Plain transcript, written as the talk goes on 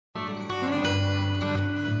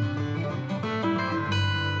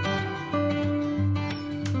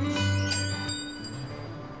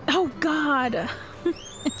God.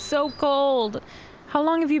 It's so cold. How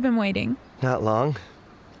long have you been waiting? Not long.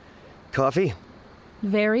 Coffee?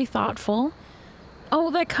 Very thoughtful. Oh,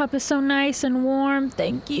 that cup is so nice and warm.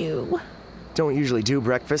 Thank you. Don't usually do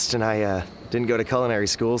breakfast, and I didn't go to culinary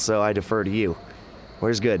school, so I defer to you.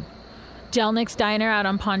 Where's good? Jelnick's Diner out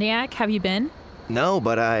on Pontiac. Have you been? No,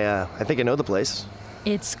 but I think I know the place.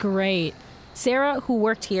 It's great. Sarah, who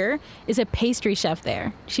worked here, is a pastry chef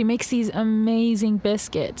there. She makes these amazing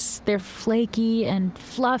biscuits. They're flaky and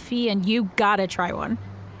fluffy, and you gotta try one.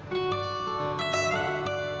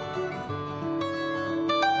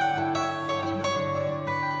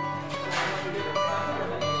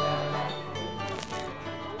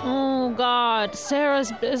 Oh God,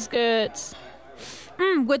 Sarah's biscuits.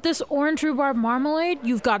 With this orange rhubarb marmalade,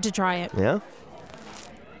 you've got to try it. Yeah?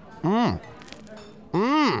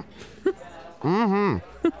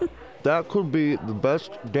 That could be the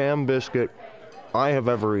best damn biscuit I have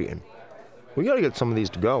ever eaten. We gotta get some of these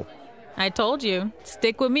to go. I told you.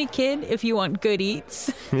 Stick with me, kid, if you want good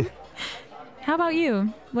eats. How about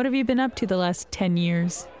you? What have you been up to the last 10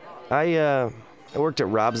 years? I worked at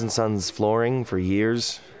Robs & Sons Flooring for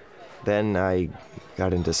years. Then I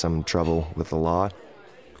got into some trouble with the law.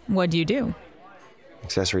 What'd you do?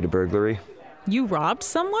 Accessory to burglary. You robbed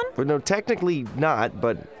someone? But no, technically not,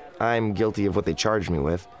 but I'm guilty of what they charged me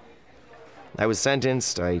with. I was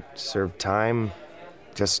sentenced, I served time,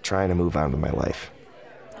 just trying to move on with my life.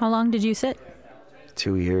 How long did you sit?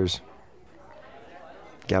 2 years.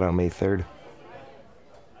 Got out May 3rd.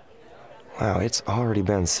 Wow, it's already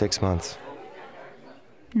been 6 months.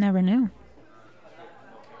 Never knew.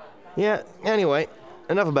 Yeah, anyway,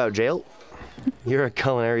 enough about jail. You're a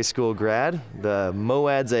culinary school grad, the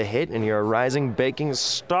Moad's a hit, and you're a rising baking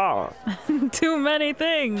star. Too many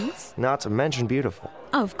things. Not to mention beautiful.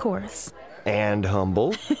 Of course. And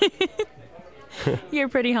humble. You're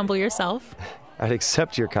pretty humble yourself. I'd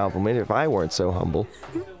accept your compliment if I weren't so humble.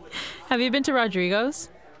 Have you been to Rodrigo's?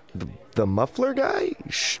 The muffler guy?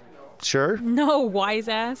 Sure. No, wise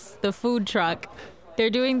ass. The food truck.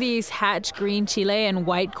 They're doing these hatch green chile and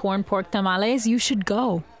white corn pork tamales. You should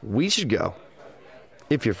go. We should go.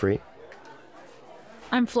 If you're free.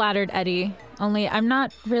 I'm flattered, Eddie. Only I'm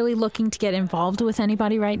not really looking to get involved with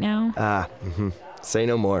anybody right now. Say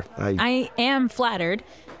no more. I am flattered.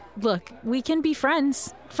 Look, we can be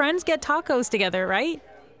friends. Friends get tacos together, right?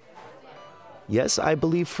 Yes, I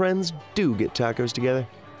believe friends do get tacos together.